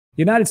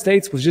The United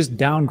States was just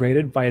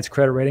downgraded by its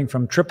credit rating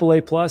from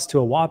AAA plus to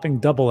a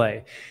whopping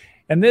AA.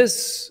 And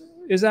this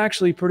is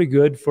actually pretty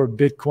good for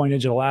Bitcoin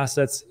digital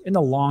assets in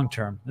the long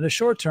term. In the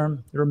short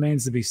term, it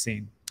remains to be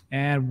seen.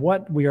 And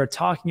what we are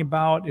talking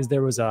about is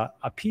there was a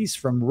piece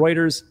from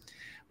Reuters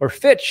where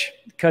Fitch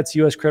cuts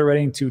U.S. credit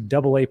rating to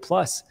AA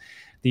plus.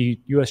 The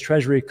U.S.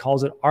 Treasury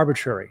calls it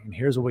arbitrary. And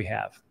here's what we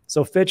have.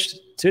 So Fitch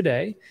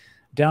today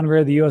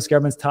downgraded the U.S.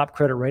 government's top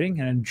credit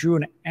rating and drew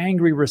an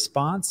angry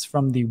response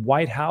from the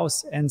White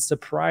House and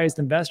surprised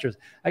investors.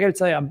 I got to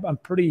tell you, I'm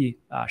pretty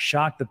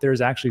shocked that there's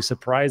actually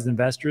surprised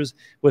investors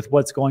with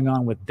what's going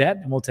on with debt,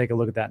 and we'll take a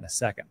look at that in a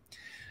second.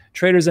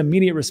 Traders'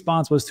 immediate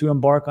response was to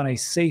embark on a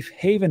safe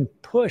haven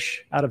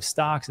push out of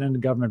stocks and into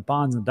government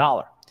bonds and the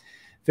dollar.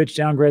 Fitch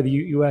downgraded the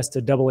U.S. to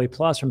AA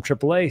plus from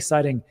AAA,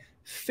 citing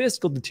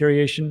fiscal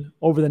deterioration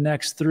over the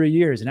next 3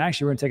 years. And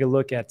actually, we're going to take a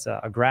look at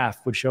a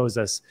graph which shows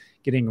us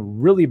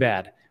getting really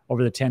bad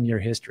over the 10-year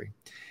history.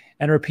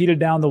 And repeated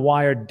down the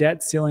wire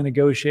debt ceiling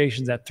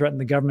negotiations that threaten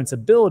the government's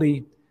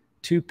ability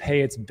to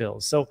pay its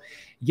bills. So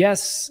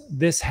yes,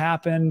 this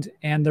happened.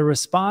 And the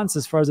response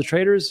as far as the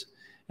traders,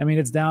 I mean,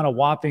 it's down a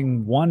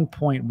whopping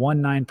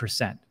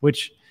 1.19%,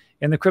 which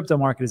in the crypto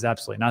market is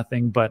absolutely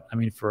nothing. But I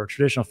mean, for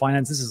traditional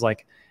finance, this is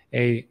like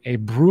a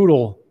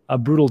brutal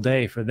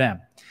day for them.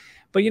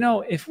 But, you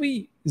know, if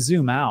we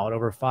zoom out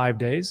over 5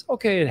 days,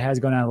 okay, it has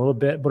gone down a little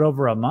bit, but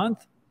over a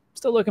month,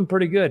 still looking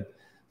pretty good.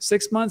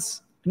 6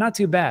 months, not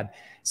too bad.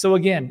 So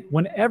again,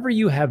 whenever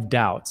you have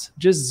doubts,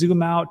 just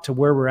zoom out to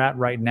where we're at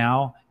right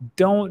now.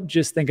 Don't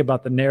just think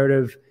about the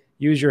narrative.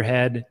 Use your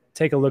head,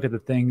 take a look at the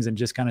things and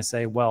just kind of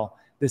say, well,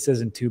 this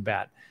isn't too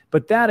bad.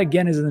 But that,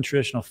 again, is in the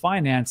traditional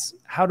finance.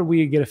 How do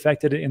we get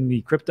affected in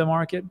the crypto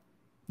market?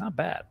 Not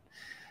bad.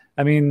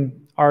 I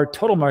mean, our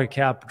total market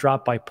cap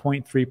dropped by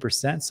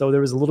 0.3%. So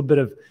there was a little bit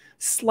of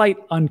slight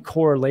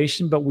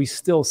uncorrelation, but we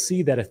still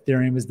see that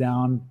Ethereum is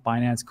down,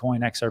 Binance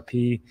Coin,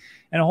 XRP,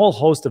 and a whole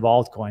host of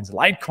altcoins.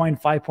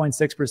 Litecoin,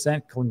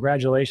 5.6%.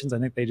 Congratulations. I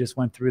think they just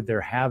went through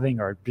their halving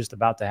or just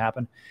about to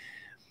happen.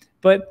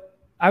 But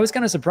I was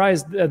kind of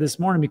surprised this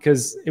morning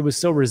because it was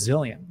so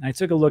resilient. I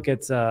took a look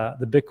at the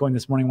Bitcoin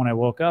this morning when I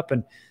woke up,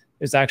 and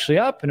it's actually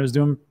up, and it was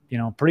doing, you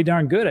know, pretty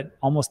darn good at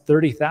almost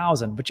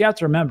 30,000. But you have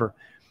to remember,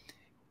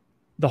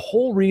 the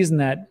whole reason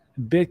that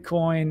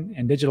Bitcoin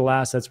and digital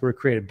assets were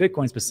created,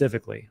 Bitcoin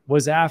specifically,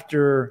 was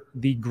after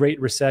the Great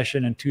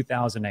Recession in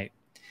 2008.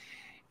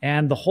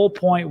 And the whole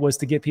point was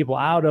to get people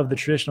out of the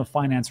traditional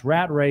finance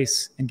rat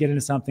race and get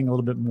into something a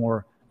little bit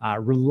more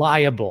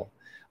reliable.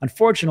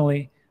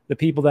 Unfortunately, the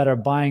people that are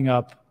buying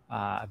up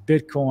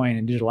Bitcoin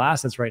and digital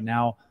assets right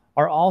now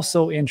are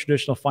also in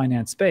traditional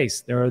finance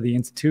space. There are the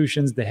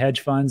institutions, the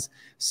hedge funds.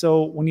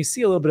 So when you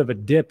see a little bit of a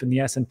dip in the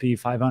S&P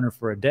 500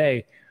 for a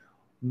day,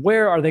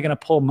 where are they going to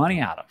pull money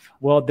out of?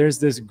 Well, there's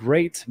this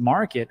great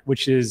market,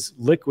 which is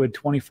liquid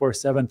 24/7,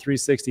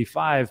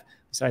 365,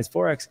 besides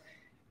Forex.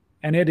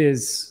 And it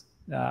is,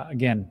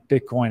 again,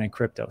 Bitcoin and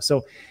crypto.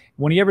 So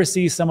when you ever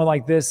see someone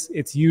like this,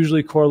 it's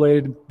usually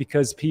correlated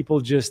because people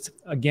just,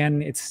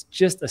 again, it's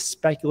just a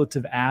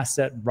speculative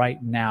asset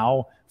right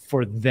now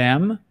for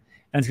them.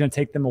 And it's going to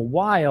take them a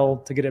while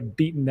to get it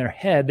beat in their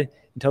head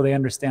until they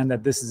understand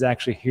that this is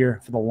actually here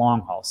for the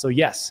long haul. So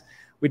yes,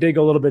 we did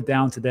go a little bit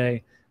down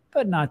today,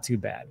 but not too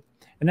bad.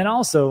 And then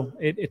also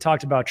it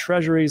talked about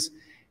treasuries.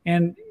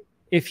 And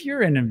if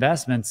you're in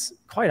investments,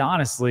 quite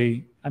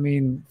honestly, I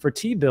mean, for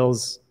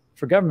T-bills,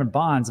 for government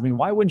bonds, I mean,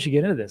 why wouldn't you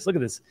get into this? Look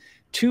at this,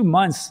 2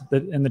 months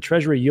in the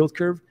treasury yield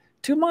curve,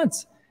 2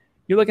 months,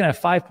 you're looking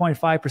at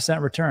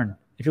 5.5% return.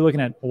 If you're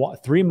looking at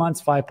 3 months,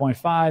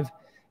 5.5,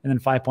 and then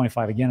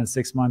 5.5 again in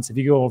 6 months. If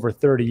you go over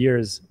 30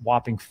 years,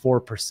 whopping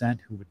 4%,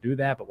 who would do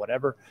that, but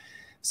whatever.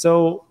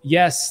 So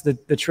yes, the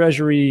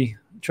treasuries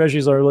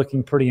are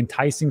looking pretty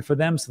enticing for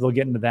them, so they'll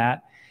get into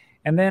that.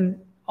 And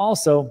then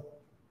also,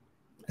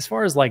 as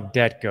far as like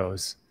debt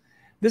goes,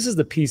 this is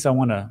the piece I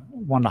want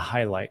to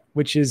highlight,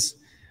 which is,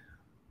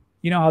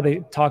 you know how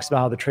they talks about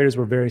how the traders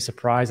were very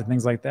surprised and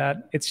things like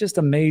that. It's just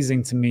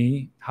amazing to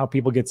me how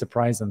people get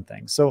surprised on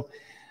things. So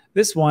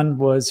this one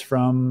was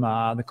from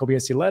the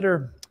Kobayashi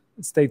letter.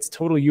 It states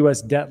total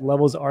U.S. debt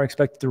levels are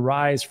expected to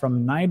rise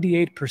from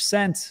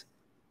 98%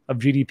 of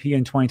GDP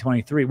in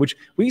 2023, which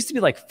we used to be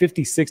like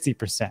 50,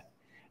 60%.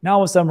 Now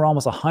all of a sudden we're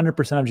almost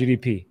 100% of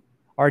GDP.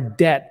 Our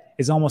debt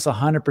is almost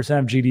 100%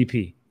 of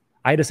GDP.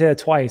 I had to say that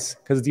twice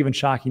because it's even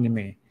shocking to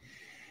me.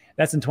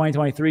 That's in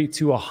 2023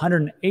 to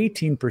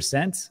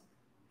 118%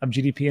 of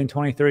GDP in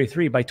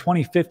 2033. By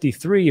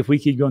 2053, if we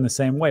keep going the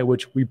same way,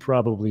 which we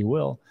probably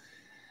will,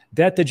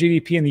 debt to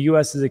GDP in the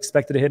U.S. is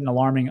expected to hit an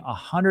alarming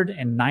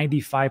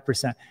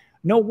 195%.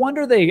 No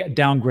wonder they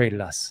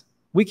downgraded us.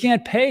 We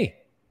can't pay.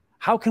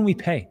 How can we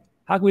pay?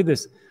 How can we do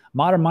this?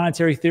 Modern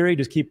monetary theory,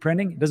 just keep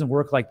printing. It doesn't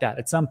work like that.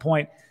 At some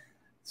point,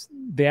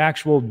 the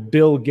actual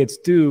bill gets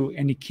due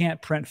and you can't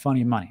print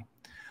funny money.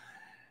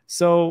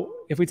 So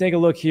if we take a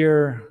look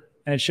here,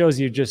 and it shows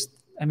you just,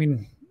 I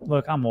mean,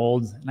 look, I'm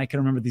old and I can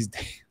remember these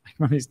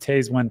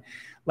days, when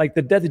like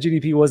the debt to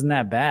GDP wasn't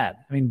that bad.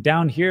 I mean,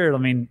 down here, I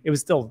mean, it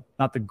was still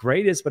not the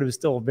greatest, but it was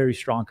still a very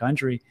strong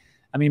country.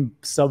 I mean,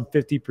 sub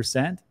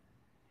 50%.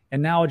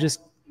 And now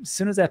just as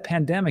soon as that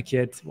pandemic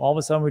hit, all of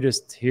a sudden we're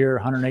just here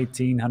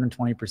 118,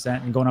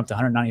 120% and going up to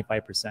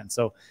 195%.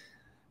 So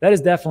that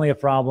is definitely a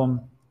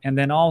problem. And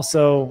then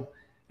also,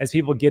 as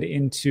people get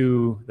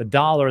into the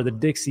dollar, the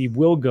Dixie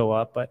will go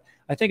up. But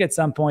I think at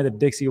some point the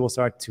Dixie will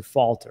start to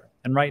falter.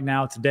 And right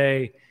now,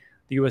 today,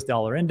 the U.S.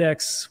 dollar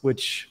index,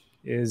 which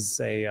is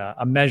a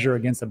measure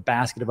against a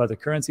basket of other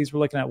currencies, we're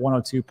looking at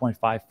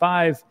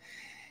 102.55.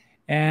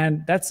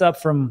 And that's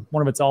up from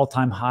one of its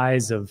all-time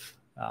highs of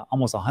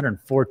almost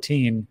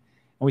 114. And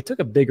we took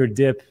a bigger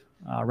dip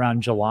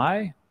around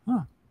July.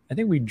 I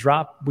think we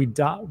dropped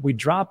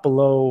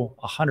below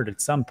 100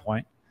 at some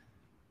point.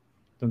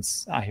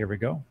 Here we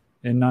go.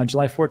 In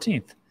July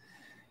 14th.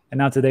 And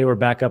now today we're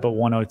back up at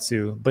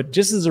 102. But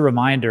just as a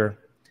reminder,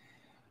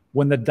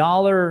 when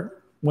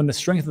the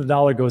strength of the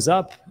dollar goes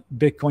up,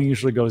 Bitcoin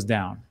usually goes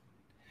down.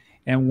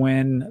 And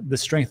when the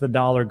strength of the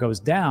dollar goes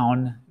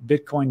down,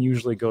 Bitcoin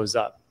usually goes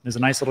up. There's a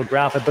nice little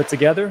graph I put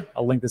together.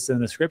 I'll link this in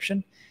the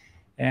description.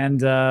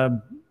 And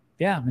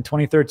yeah, in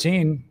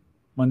 2013,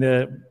 when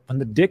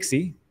the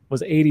Dixie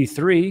was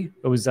 83,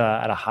 it was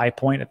at a high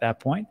point at that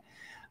point.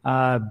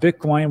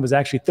 Bitcoin was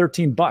actually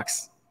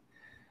 $13.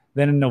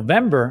 Then in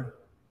November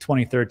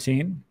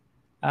 2013,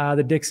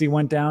 the Dixie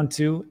went down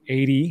to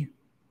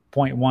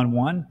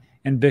 80.11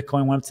 and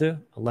Bitcoin went up to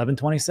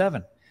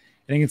 1127.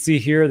 And you can see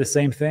here the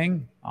same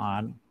thing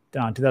on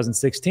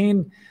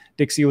 2016.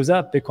 Dixie was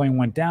up, Bitcoin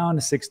went down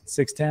to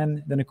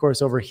 610. Then of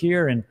course over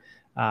here in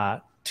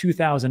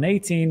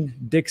 2018,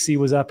 Dixie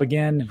was up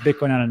again,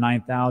 Bitcoin on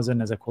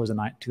 9,000 as of course in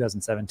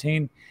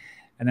 2017.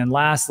 And then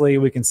lastly,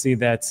 we can see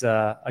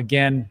that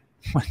again,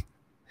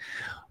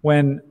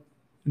 when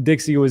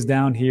Dixie was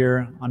down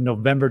here on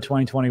November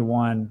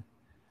 2021,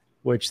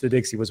 which the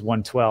Dixie was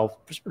 112,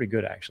 which is pretty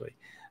good actually.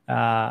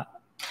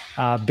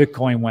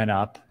 Bitcoin went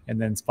up and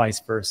then vice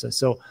versa.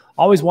 So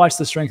always watch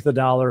the strength of the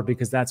dollar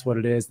because that's what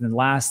it is. And then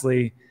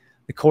lastly,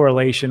 the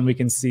correlation, we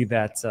can see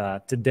that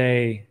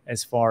today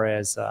as far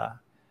as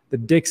the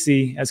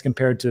Dixie as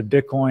compared to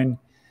Bitcoin,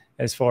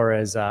 as far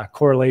as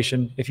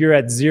correlation. If you're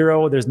at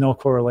 0, there's no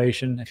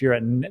correlation. If you're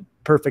at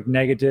perfect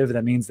negative,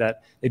 that means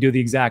that they do the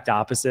exact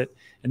opposite.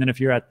 And then if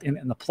you're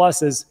in the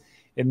pluses,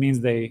 it means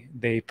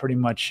they pretty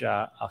much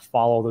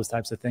follow those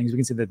types of things. We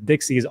can see that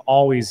Dixie is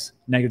always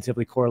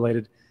negatively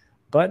correlated,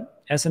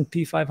 but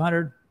S&P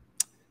 500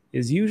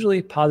 is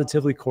usually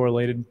positively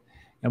correlated.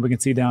 And we can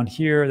see down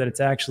here that it's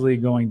actually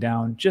going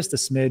down just a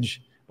smidge,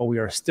 but we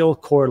are still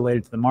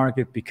correlated to the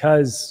market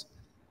because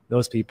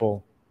those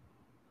people,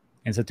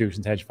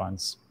 institutions, hedge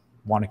funds,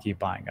 want to keep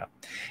buying up.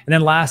 And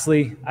then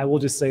lastly, I will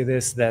just say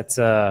this, that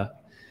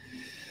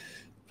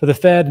for the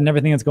Fed and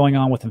everything that's going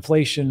on with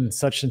inflation and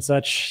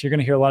such, you're going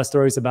to hear a lot of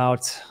stories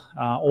about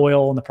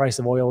oil, and the price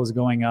of oil is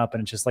going up,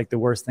 and it's just like the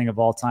worst thing of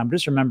all time. But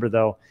just remember,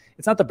 though,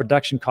 it's not the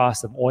production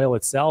cost of oil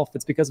itself.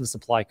 It's because of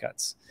supply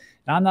cuts.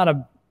 Now, I'm not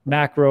a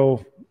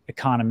macro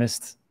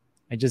economist.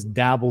 I just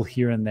dabble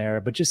here and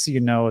there. But just so you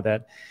know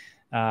that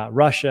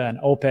Russia and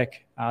OPEC,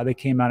 they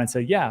came out and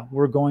said, yeah,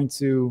 we're going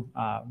to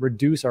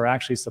reduce our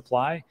actual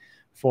supply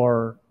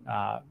for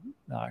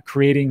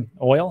creating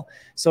oil.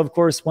 So, of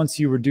course, once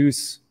you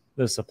reduce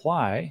the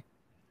supply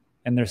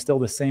and there's still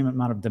the same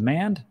amount of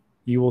demand,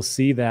 you will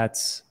see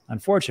that,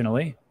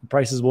 unfortunately,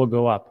 prices will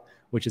go up,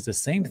 which is the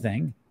same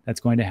thing that's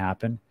going to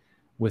happen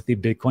with the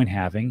Bitcoin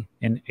halving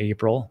in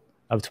April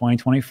of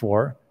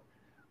 2024,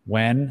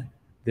 when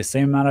the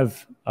same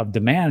amount of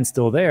demand is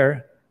still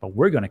there, but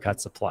we're going to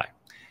cut supply.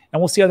 And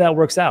we'll see how that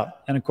works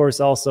out. And of course,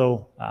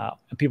 also,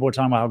 people are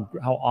talking about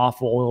how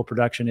awful oil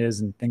production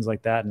is and things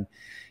like that. And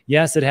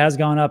yes, it has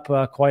gone up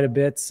quite a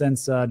bit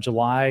since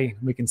July.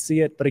 We can see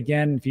it. But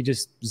again, if you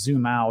just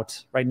zoom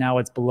out, right now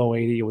it's below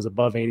 80. It was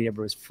above 80.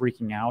 Everybody was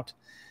freaking out.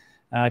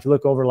 If you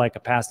look over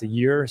like past a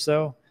year or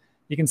so,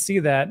 you can see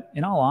that,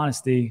 in all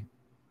honesty,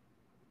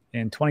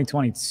 in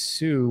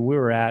 2022, we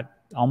were at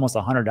almost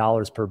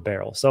 $100 per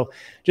barrel. So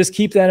just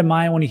keep that in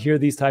mind when you hear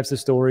these types of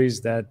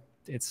stories, that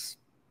it's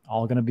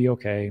all going to be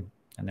okay.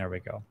 And there we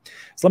go.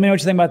 So let me know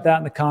what you think about that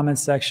in the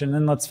comments section.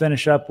 And let's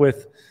finish up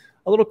with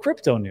a little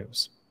crypto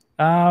news.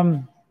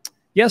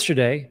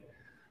 Yesterday,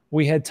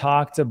 we had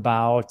talked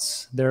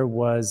about there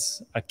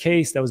was a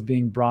case that was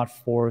being brought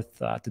forth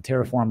to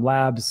Terraform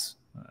Labs,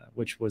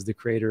 which was the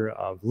creator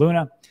of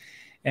Luna.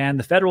 And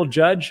the federal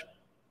judge,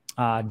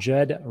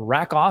 Jed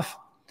Rakoff,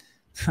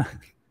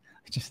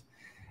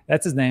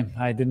 that's his name.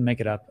 I didn't make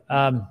it up.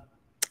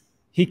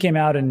 He came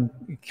out and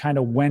kind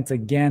of went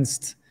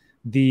against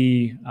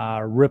the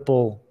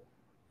Ripple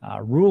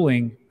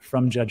ruling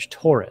from Judge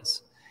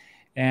Torres.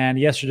 And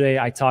yesterday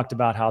I talked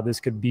about how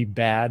this could be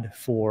bad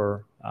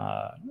for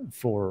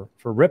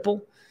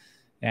Ripple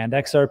and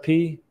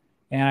XRP.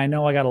 And I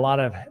know I got a lot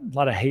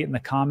of hate in the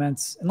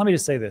comments. And let me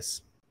just say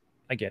this.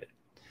 I get it.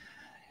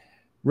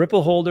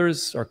 Ripple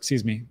holders, or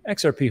excuse me,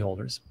 XRP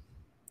holders,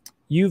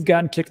 you've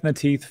gotten kicked in the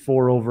teeth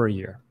for over a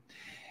year.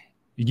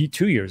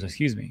 2 years,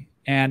 excuse me.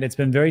 And it's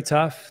been very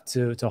tough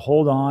to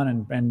hold on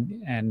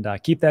and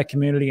keep that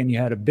community. And you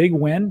had a big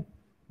win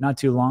not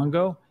too long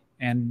ago,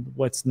 and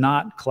what's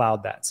not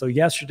cloud that. So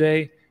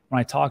yesterday, when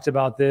I talked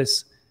about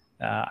this,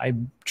 I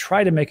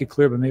tried to make it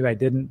clear, but maybe I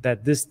didn't,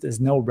 that this has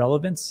no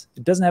relevance.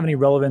 It doesn't have any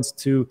relevance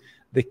to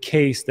the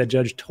case that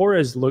Judge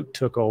Torres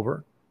looked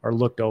over,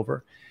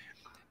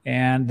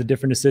 and the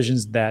different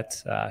decisions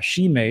that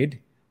she made,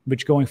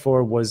 which going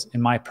forward was,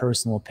 in my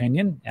personal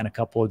opinion, and a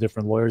couple of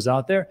different lawyers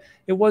out there,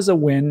 it was a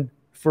win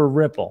for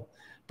Ripple.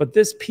 But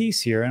this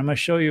piece here, and I'm going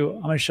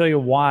to show you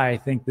why I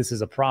think this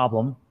is a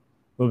problem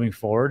moving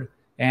forward.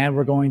 And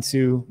we're going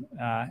to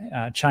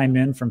chime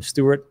in from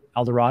Stuart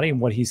Alderati and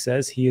what he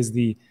says. He is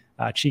the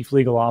chief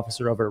legal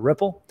officer over at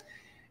Ripple,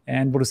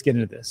 and we'll just get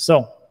into this.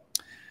 So,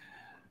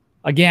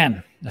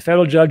 again, a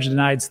federal judge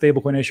denied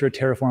stablecoin issuer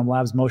Terra Luna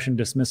Labs motion to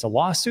dismiss a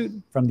lawsuit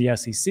from the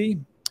SEC.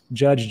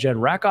 Judge Jed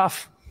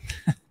Rakoff,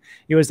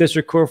 U.S.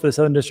 District Court for the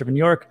Southern District of New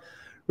York,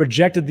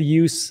 rejected the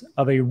use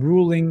of a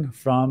ruling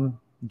from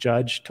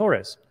Judge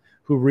Torres,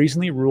 who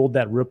recently ruled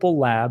that Ripple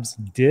Labs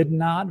did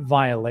not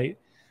violate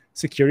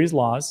securities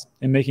laws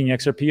in making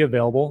XRP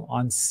available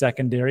on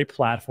secondary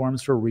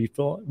platforms for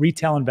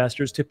retail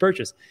investors to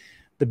purchase.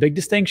 The big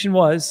distinction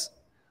was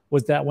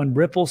that when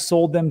Ripple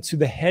sold them to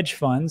the hedge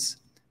funds,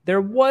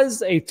 there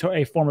was a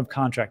form of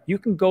contract. You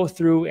can go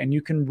through and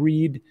you can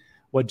read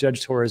what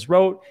Judge Torres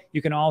wrote.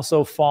 You can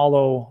also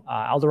follow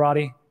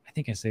Alderati, I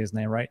think I say his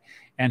name right,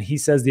 and he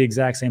says the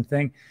exact same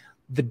thing.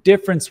 The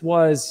difference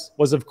was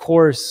of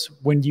course,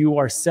 when you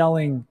are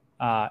selling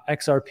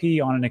XRP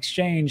on an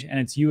exchange and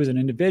it's you as an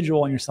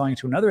individual and you're selling it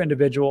to another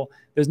individual,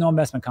 there's no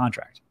investment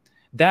contract.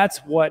 That's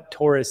what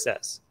Torres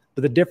says.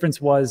 But the difference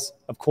was,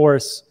 of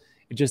course,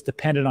 it just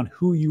depended on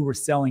who you were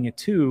selling it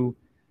to.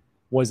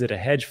 Was it a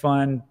hedge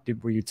fund?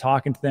 Were you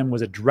talking to them?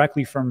 Was it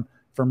directly from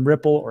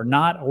Ripple or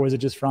not? Or was it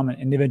just from an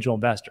individual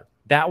investor?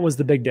 That was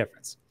the big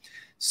difference.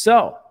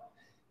 So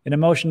in a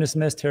motion to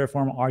dismiss,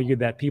 Terraform argued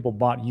that people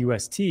bought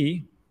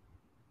UST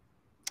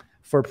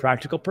for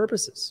practical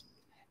purposes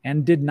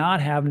and did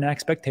not have an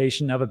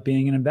expectation of it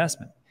being an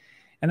investment.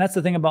 And that's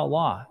the thing about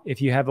law.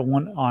 If you have a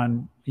one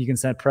on, you can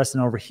send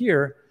precedent over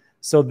here.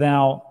 So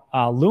now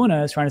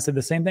Luna is trying to say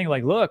the same thing.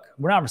 Like, look,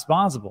 we're not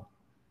responsible.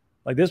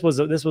 Like this was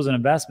an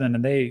investment,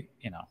 and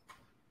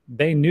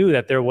they knew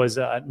that there was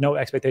no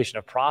expectation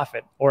of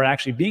profit or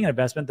actually being an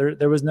investment.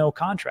 There was no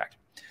contract.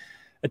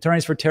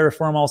 Attorneys for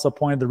Terraform also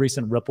pointed to the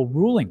recent Ripple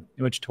ruling,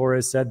 in which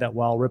Torres said that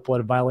while Ripple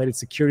had violated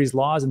securities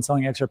laws in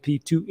selling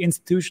XRP to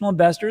institutional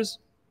investors,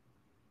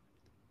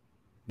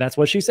 that's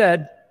what she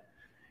said,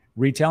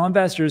 retail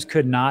investors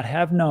could not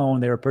have known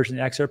they were purchasing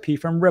XRP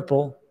from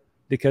Ripple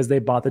because they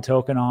bought the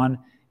token on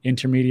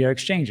intermediary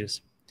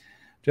exchanges.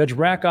 Judge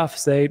Rakoff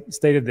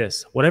stated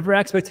this: whatever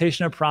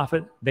expectation of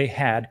profit they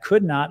had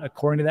could not,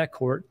 according to that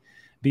court,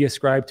 be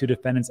ascribed to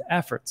defendants'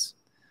 efforts.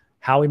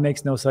 Howie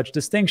makes no such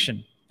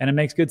distinction, and it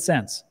makes good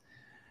sense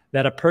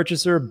that a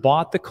purchaser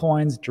bought the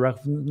coins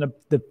directly from the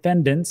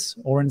defendants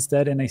or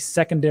instead in a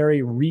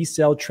secondary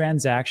resale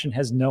transaction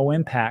has no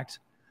impact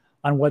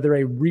on whether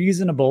a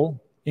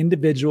reasonable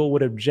individual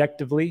would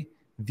objectively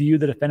view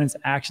the defendant's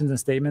actions and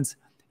statements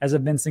as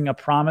evincing a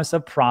promise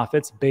of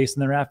profits based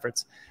on their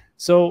efforts.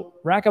 So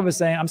Rakoff was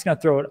saying, I'm just going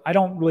to throw it. I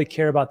don't really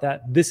care about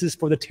that. This is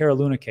for the Terra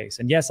Luna case.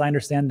 And yes, I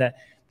understand that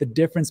the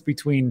difference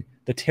between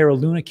the Terra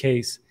Luna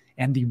case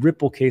and the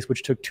Ripple case,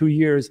 which took 2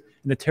 years,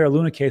 and the Terra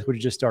Luna case, which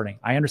is just starting.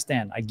 I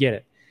understand. I get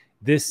it.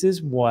 This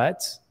is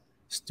what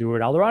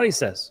Stuart Alderati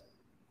says,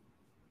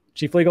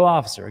 chief legal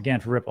officer, again,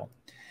 for Ripple.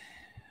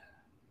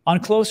 On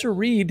closer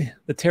read,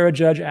 the Terra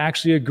judge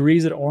actually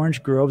agrees that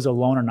orange groves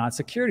alone are not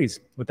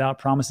securities without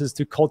promises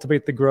to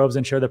cultivate the groves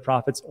and share the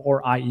profits,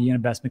 or i.e. an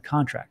investment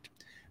contract.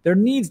 There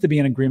needs to be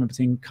an agreement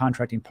between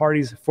contracting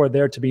parties for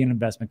there to be an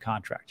investment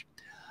contract.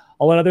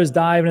 I'll let others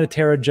dive into the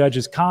Terra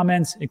judge's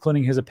comments,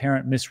 including his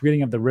apparent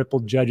misreading of the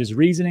Ripple judge's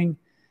reasoning.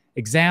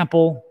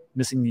 Example,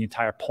 missing the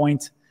entire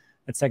point,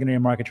 that secondary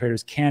market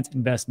traders can't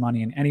invest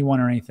money in anyone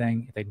or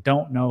anything if they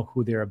don't know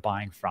who they're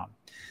buying from.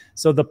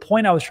 So the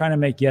point I was trying to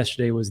make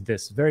yesterday was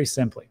this, very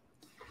simply.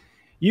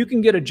 You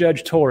can get a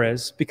Judge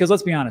Torres, because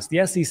let's be honest,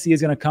 the SEC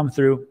is going to come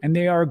through and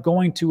they are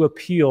going to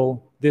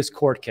appeal this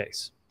court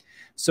case.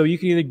 So you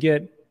can either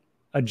get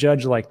a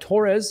judge like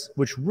Torres,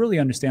 which really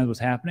understands what's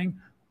happening,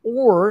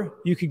 or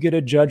you could get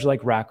a judge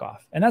like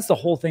Rakoff. And that's the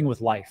whole thing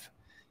with life.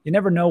 You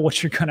never know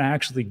what you're going to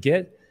actually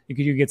get. You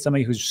could get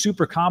somebody who's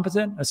super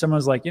competent, or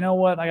someone's like, you know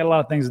what, I got a lot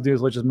of things to do,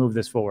 so let's just move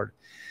this forward.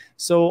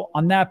 So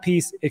on that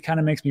piece, it kind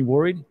of makes me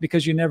worried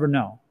because you never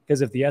know.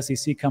 Because if the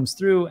SEC comes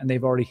through and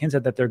they've already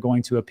hinted that they're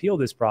going to appeal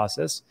this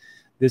process,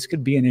 this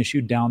could be an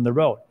issue down the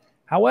road.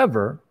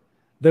 However,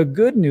 the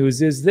good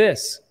news is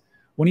this.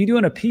 When you do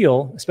an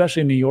appeal,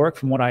 especially in New York,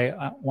 from what I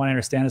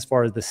understand as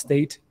far as the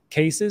state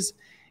cases,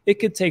 it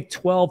could take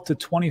 12 to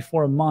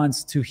 24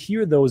 months to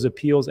hear those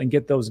appeals and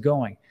get those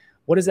going.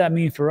 What does that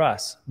mean for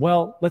us?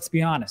 Well, let's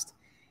be honest.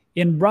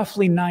 In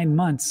roughly 9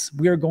 months,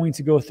 we are going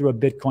to go through a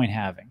Bitcoin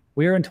halving.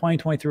 We are in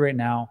 2023 right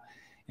now.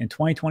 In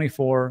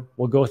 2024,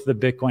 we'll go through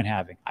the Bitcoin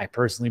halving. I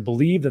personally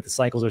believe that the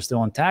cycles are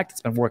still intact.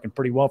 It's been working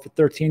pretty well for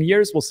 13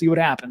 years. We'll see what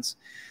happens.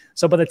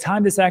 So by the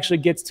time this actually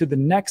gets to the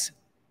next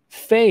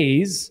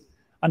phase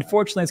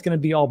Unfortunately, it's going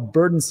to be all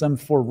burdensome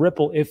for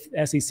Ripple if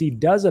SEC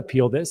does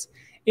appeal this.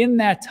 In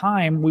that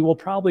time, we will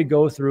probably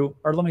go through,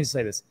 or let me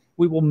say this,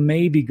 we will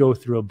maybe go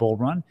through a bull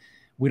run.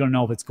 We don't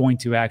know if it's going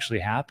to actually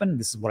happen.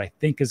 This is what I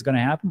think is going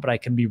to happen, but I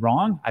can be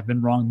wrong. I've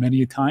been wrong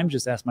many times.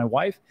 Just ask my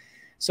wife.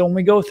 So when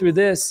we go through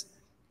this,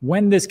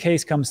 when this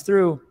case comes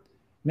through,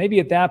 maybe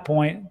at that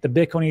point, the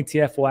Bitcoin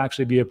ETF will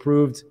actually be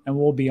approved and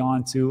we'll be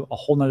on to a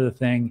whole nother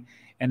thing.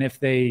 And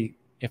if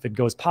it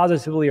goes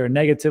positively or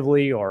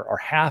negatively or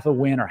half a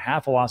win or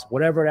half a loss,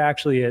 whatever it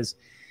actually is,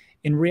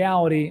 in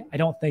reality, I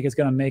don't think it's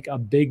going to make a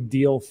big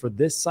deal for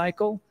this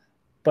cycle.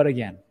 But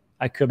again,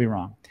 I could be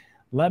wrong.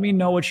 Let me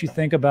know what you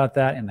think about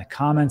that in the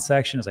comment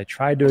section as I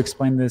tried to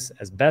explain this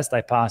as best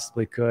I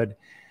possibly could.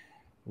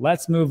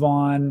 Let's move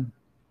on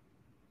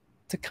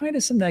to kind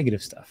of some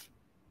negative stuff.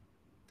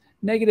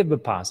 Negative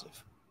but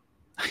positive.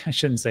 I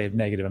shouldn't say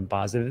negative and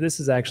positive. This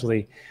is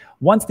actually,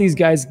 once these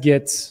guys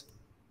get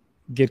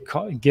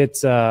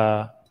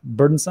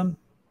burdensome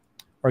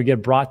or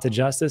get brought to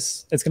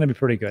justice, it's going to be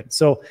pretty good.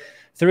 So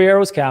Three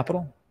Arrows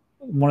Capital,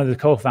 one of the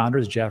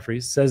co-founders,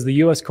 Jeffries, says the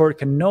U.S. court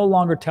can no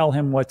longer tell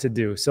him what to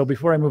do. So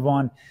before I move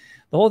on,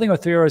 the whole thing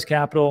with Three Arrows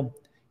Capital,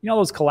 you know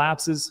those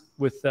collapses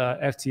with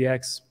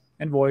FTX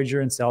and Voyager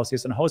and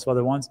Celsius and a host of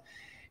other ones,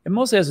 it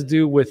mostly has to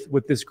do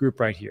with this group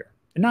right here.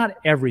 And not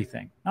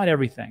everything,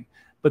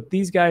 but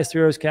these guys,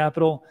 Three Arrows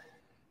Capital,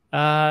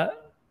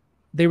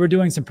 they were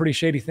doing some pretty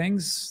shady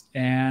things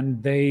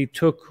and they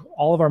took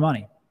all of our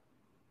money.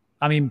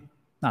 I mean,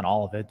 not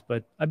all of it,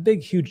 but a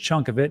big, huge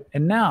chunk of it.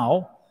 And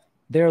now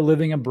they're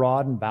living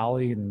abroad in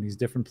Bali and these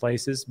different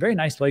places, very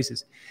nice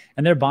places.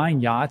 And they're buying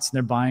yachts and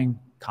they're buying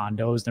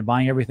condos, and they're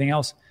buying everything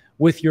else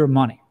with your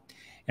money.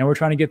 And we're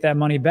trying to get that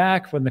money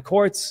back from the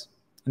courts.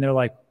 And they're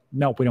like,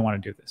 nope, we don't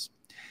want to do this.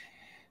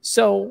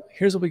 So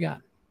here's what we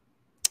got.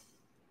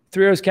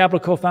 Three Arrows Capital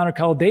co-founder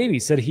Kyle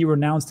Davies said he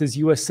renounced his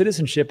U.S.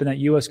 citizenship and that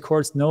U.S.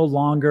 courts no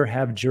longer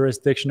have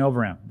jurisdiction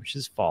over him, which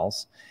is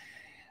false.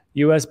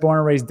 U.S. born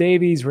and raised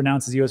Davies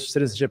renounced his U.S.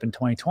 citizenship in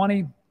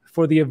 2020.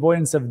 For the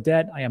avoidance of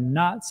debt, I am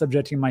not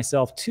subjecting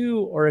myself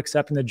to or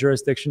accepting the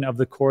jurisdiction of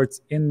the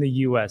courts in the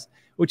U.S.,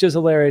 which is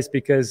hilarious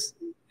because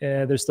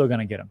they're still going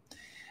to get him.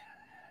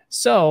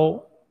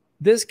 So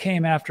this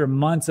came after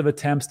months of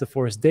attempts to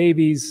force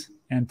Davies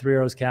and Three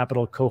Arrows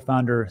Capital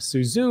co-founder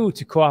Suzu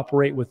to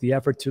cooperate with the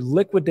effort to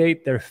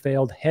liquidate their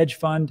failed hedge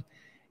fund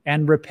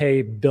and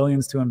repay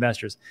billions to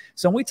investors.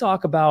 So when we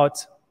talk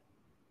about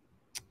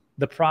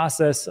the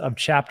process of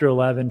Chapter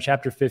 11,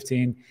 Chapter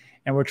 15,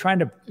 and we're trying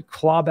to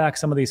claw back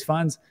some of these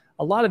funds,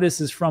 a lot of this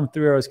is from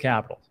Three Arrows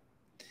Capital.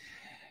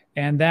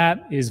 And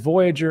that is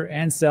Voyager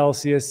and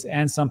Celsius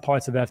and some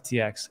parts of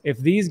FTX. If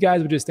these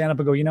guys would just stand up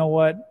and go, you know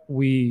what,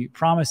 we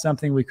promised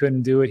something, we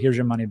couldn't do it, here's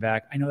your money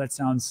back. I know that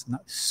sounds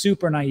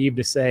super naive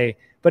to say,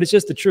 but it's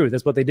just the truth.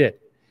 That's what they did.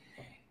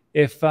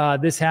 If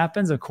this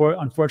happens, of course,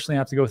 unfortunately, I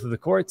have to go through the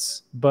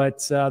courts,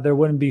 but there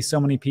wouldn't be so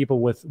many people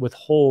with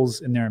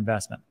holes in their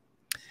investment.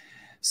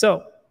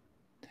 So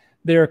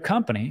their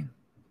company,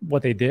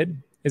 what they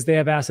did is they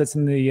have assets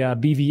in the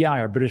BVI,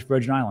 or British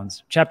Virgin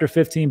Islands. Chapter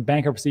 15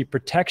 bankruptcy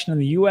protection in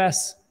the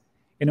U.S.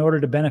 in order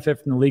to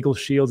benefit from the legal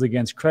shields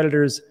against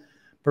creditors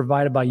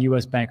provided by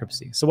U.S.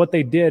 bankruptcy. So what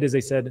they did is they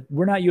said,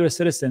 we're not U.S.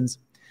 citizens,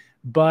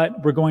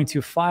 but we're going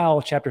to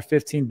file Chapter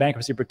 15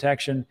 bankruptcy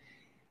protection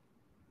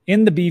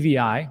in the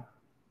BVI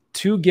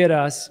to get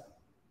us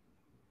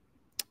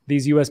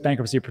these U.S.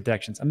 bankruptcy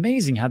protections.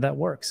 Amazing how that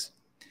works.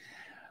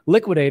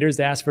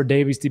 Liquidators asked for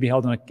Davies to be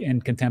held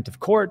in contempt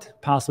of court,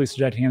 possibly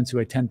subjecting him to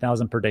a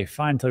 $10,000 per day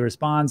fine until he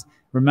responds.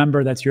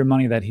 Remember, that's your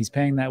money that he's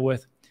paying that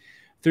with.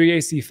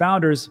 3AC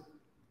founders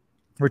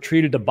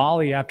retreated to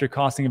Bali after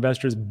costing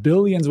investors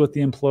billions with the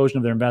implosion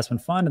of their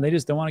investment fund, and they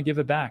just don't want to give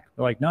it back.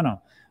 They're like,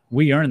 no,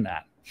 we earned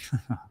that.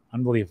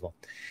 Unbelievable.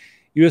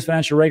 U.S.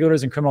 financial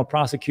regulators and criminal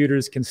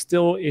prosecutors can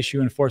still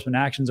issue enforcement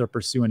actions or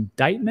pursue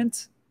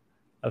indictment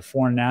of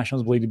foreign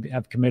nationals believed to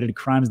have committed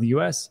crimes in the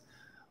U.S.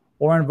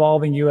 or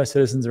involving U.S.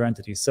 citizens or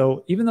entities.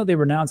 So even though they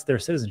renounce their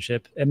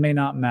citizenship, it may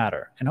not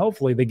matter. And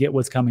hopefully they get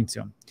what's coming to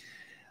them.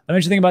 Let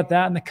me just think about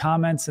that in the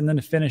comments. And then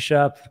to finish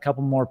up, a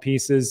couple more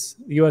pieces.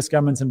 The U.S.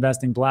 government's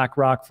investing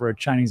BlackRock for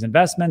Chinese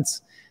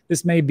investments.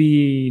 This may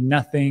be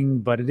nothing,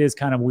 but it is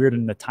kind of weird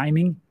in the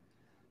timing,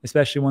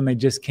 especially when they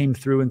just came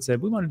through and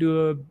said, we want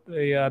to do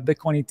a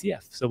Bitcoin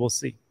ETF. So we'll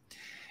see.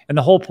 And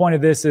the whole point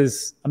of this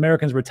is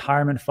Americans'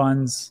 retirement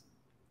funds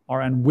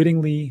are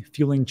unwittingly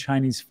fueling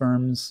Chinese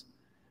firms.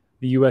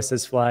 The U.S.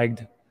 has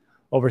flagged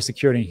over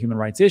security and human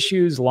rights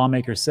issues.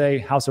 Lawmakers say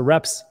House of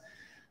Reps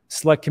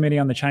Select Committee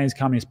on the Chinese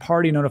Communist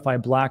Party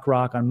notified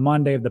BlackRock on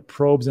Monday of the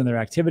probes in their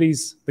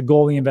activities. The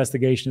goal of the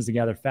investigation is to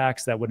gather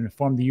facts that would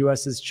inform the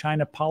U.S.'s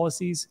China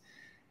policies,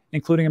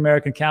 including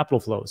American capital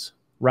flows,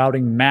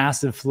 routing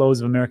massive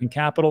flows of American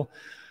capital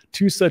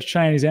to such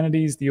Chinese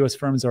entities. The U.S.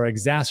 firms are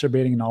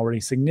exacerbating an already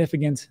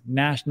significant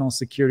national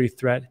security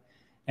threat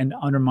and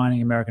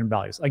undermining American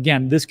values.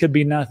 Again, this could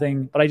be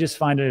nothing, but I just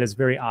find it as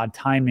very odd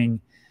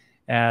timing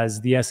as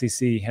the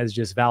SEC has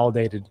just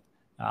validated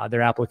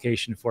their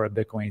application for a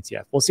Bitcoin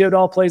ETF. We'll see how it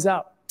all plays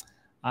out.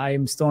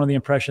 I'm still under the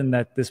impression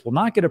that this will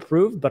not get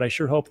approved, but I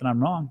sure hope that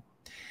I'm wrong.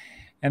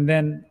 And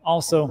then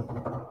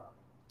also,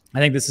 I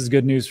think this is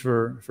good news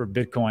for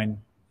Bitcoin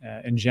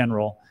in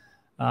general.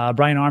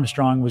 Brian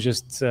Armstrong was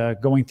just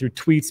going through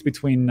tweets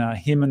between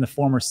him and the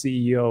former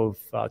CEO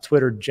of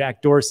Twitter,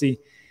 Jack Dorsey.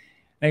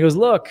 And he goes,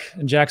 look,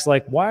 and Jack's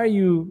like, why are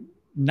you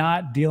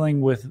not dealing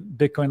with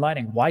Bitcoin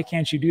Lightning? Why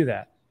can't you do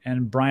that?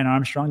 And Brian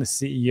Armstrong, the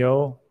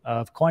CEO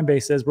of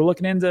Coinbase, says, we're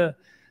looking into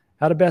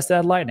how to best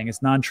add Lightning.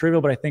 It's non-trivial,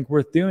 but I think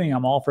worth doing.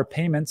 I'm all for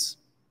payments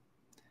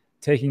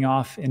taking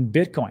off in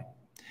Bitcoin.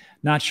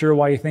 Not sure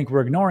why you think we're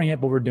ignoring it,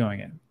 but we're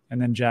doing it.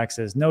 And then Jack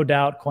says, no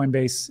doubt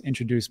Coinbase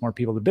introduced more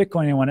people to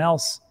Bitcoin than anyone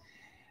else.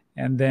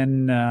 And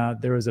then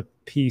there was a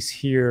piece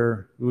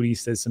here. Udi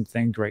says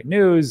something, great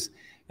news.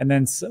 And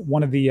then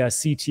one of the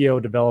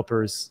CTO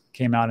developers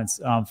came out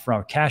and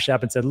from Cash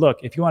App and said,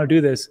 look, if you want to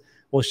do this,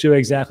 we'll show you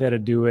exactly how to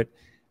do it.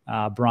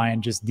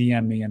 Brian, just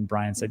DM me. And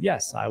Brian said,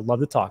 yes, I would love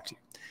to talk to you.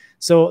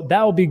 So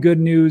that will be good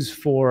news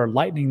for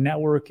Lightning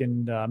Network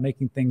and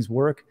making things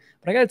work.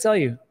 But I got to tell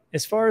you,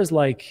 as far as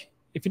like,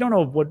 if you don't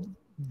know what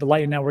the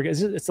Lightning Network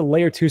is, it's a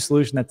layer 2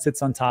 solution that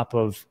sits on top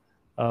of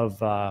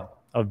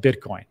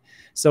Bitcoin.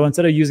 So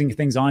instead of using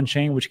things on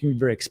chain, which can be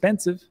very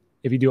expensive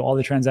if you do all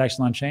the transactions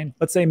on chain,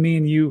 let's say me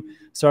and you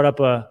start up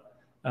a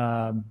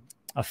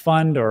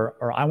fund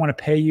or I want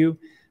to pay you.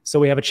 So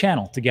we have a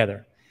channel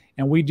together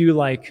and we do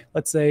like,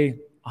 let's say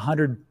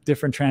 100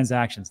 different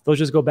transactions. Those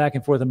just go back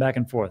and forth and back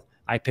and forth.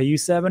 I pay you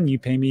 7, you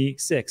pay me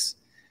 6.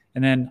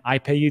 And then I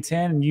pay you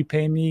 10 and you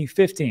pay me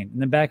 15.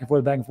 And then back and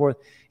forth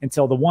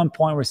until the one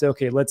point where we say,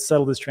 okay, let's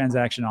settle this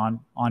transaction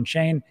on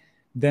chain.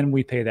 Then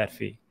we pay that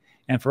fee.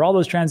 And for all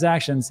those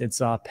transactions, it's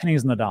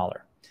pennies on the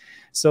dollar.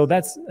 So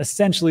that's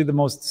essentially the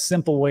most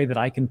simple way that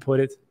I can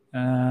put it.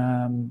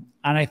 And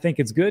I think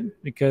it's good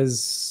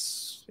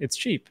because it's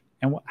cheap.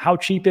 And how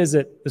cheap is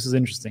it? This is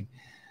interesting.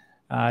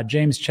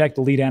 James Check,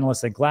 the lead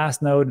analyst at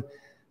Glassnode,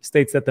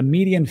 states that the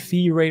median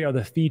fee rate or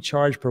the fee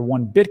charge per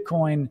 1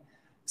 Bitcoin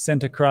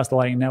sent across the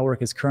Lightning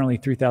Network is currently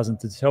 3,000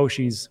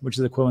 Satoshis, which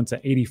is equivalent to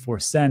 84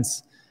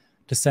 cents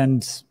to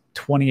send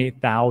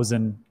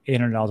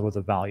 $28,800 worth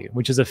of value,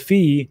 which is a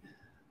fee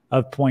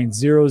of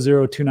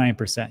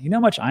 0.0029%. You know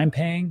how much I'm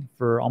paying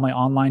for all my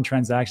online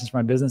transactions for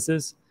my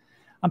businesses?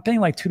 I'm paying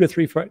like 2 to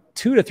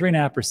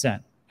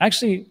 3.5%.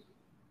 Actually,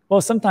 well,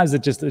 sometimes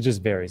it just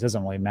varies. It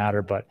doesn't really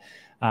matter, but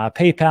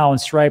PayPal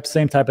and Stripe,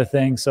 same type of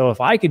thing. So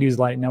if I could use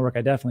Lightning Network,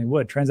 I definitely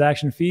would.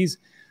 Transaction fees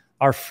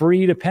are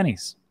free to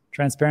pennies.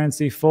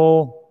 Transparency,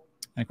 full,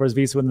 and of course,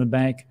 Visa within the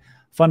bank.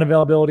 Fund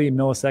availability,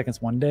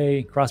 milliseconds, 1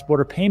 day.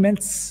 Cross-border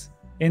payments,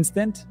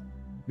 instant.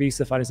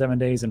 Visa, 5 to 7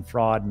 days, and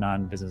fraud,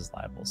 non-business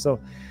liable. So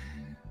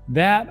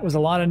that was a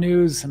lot of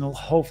news and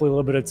hopefully a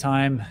little bit of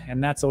time,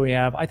 and that's all we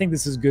have. I think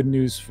this is good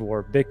news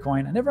for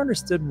Bitcoin. I never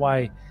understood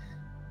why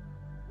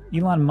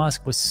Elon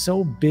Musk was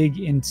so big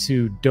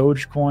into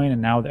Dogecoin,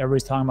 and now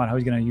everybody's talking about how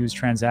he's going to use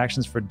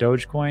transactions for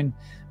Dogecoin.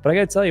 But I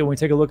got to tell you, when we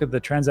take a look at the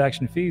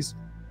transaction fees,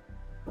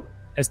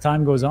 as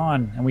time goes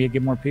on and we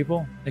get more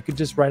people, it could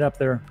just right up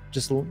there,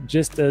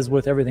 just as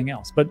with everything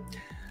else. But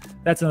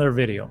that's another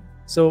video.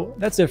 So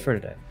that's it for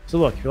today. So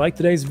look, if you like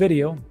today's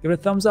video, give it a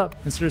thumbs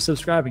up. Consider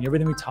subscribing.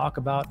 Everything we talk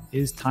about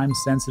is time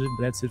sensitive,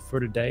 but that's it for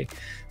today.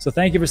 So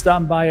thank you for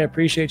stopping by. I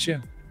appreciate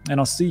you, and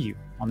I'll see you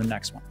on the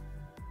next one.